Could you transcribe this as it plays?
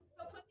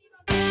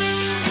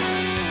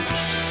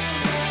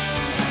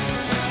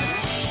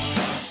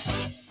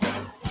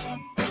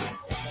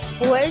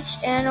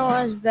Which animal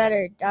is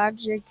better,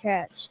 dogs or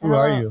cats? Who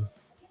are you?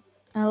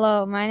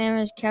 Hello, my name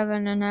is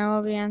Kevin, and I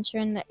will be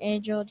answering the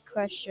age-old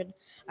question: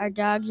 are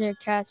dogs or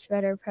cats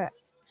better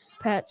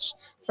pets?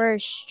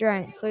 First,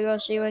 strength. We will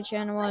see which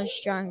animal is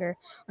stronger.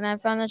 When I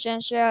found this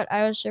answer out,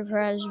 I was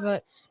surprised,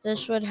 but this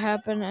is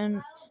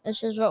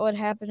what would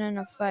happen in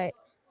a fight.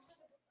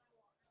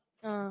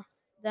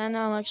 Then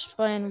I'll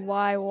explain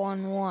why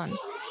 1-1.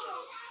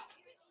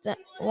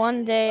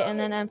 One day in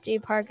an empty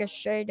park, a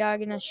stray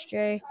dog and a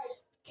stray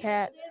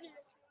cat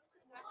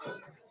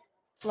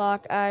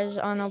lock eyes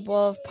on a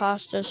bowl of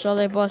pasta, so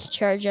they both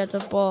charge at the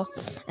bowl.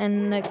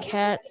 And the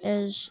cat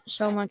is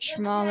so much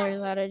smaller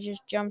that it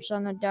just jumps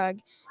on the dog,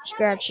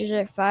 scratches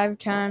it 5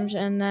 times,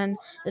 and then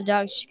the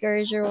dog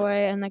scurries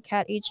away and the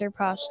cat eats her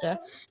pasta.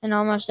 In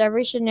almost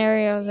every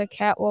scenario, the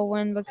cat will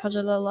win because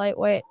of the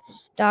lightweight.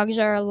 Dogs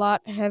are a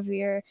lot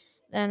heavier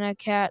than a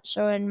cat,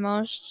 so in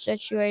most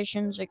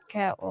situations, a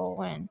cat will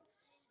win.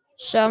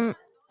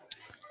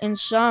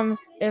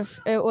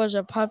 If it was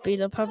a puppy,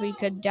 the puppy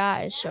could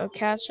die, so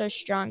cats are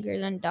stronger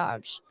than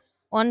dogs.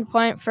 1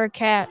 point for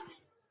cat.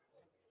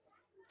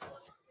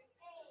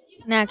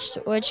 Next,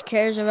 which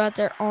cares about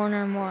their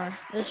owner more?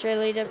 This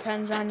really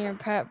depends on your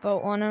pet,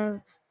 but one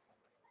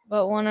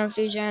of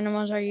these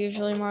animals are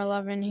usually more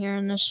loving here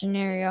in this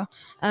scenario.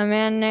 A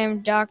man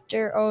named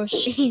Dr.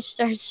 O'Shea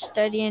starts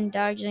studying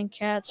dogs and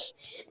cats,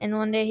 and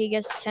one day he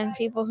gets 10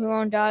 people who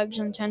own dogs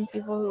and 10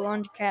 people who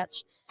owned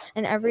cats.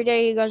 And every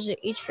day he goes to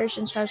each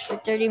person's house for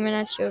 30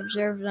 minutes to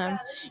observe them.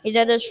 He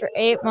did this for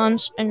 8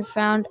 months and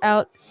found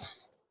out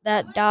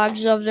that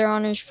dogs love their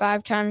owners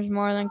 5 times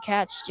more than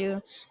cats do.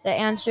 The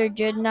answer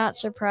did not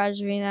surprise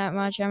me that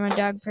much. I'm a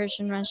dog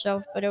person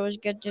myself, but it was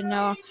good to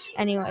know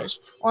anyways.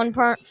 1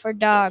 point for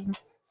dog.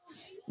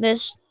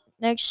 This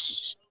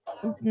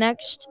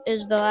next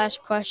is the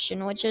last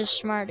question, which is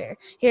smarter.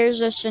 Here's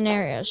the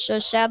scenario. So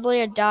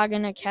sadly, a dog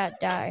and a cat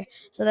die.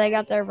 So they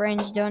got their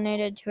brains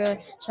donated to a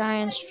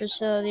science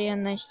facility,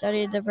 and they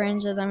studied the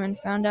brains of them and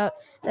found out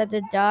that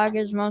the dog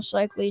is most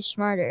likely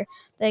smarter.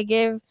 They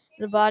gave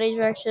the bodies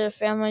back to the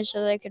family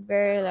so they could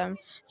bury them.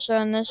 So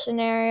in this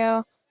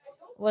scenario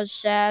was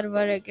sad,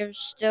 but it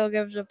still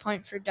gives a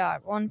point for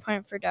dog. 1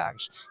 point for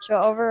dogs. So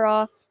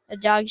overall, the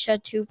dogs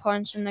had 2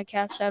 points and the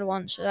cats had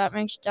 1. So that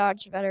makes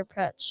dogs better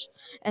pets.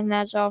 And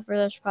that's all for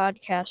this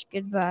podcast.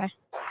 Goodbye.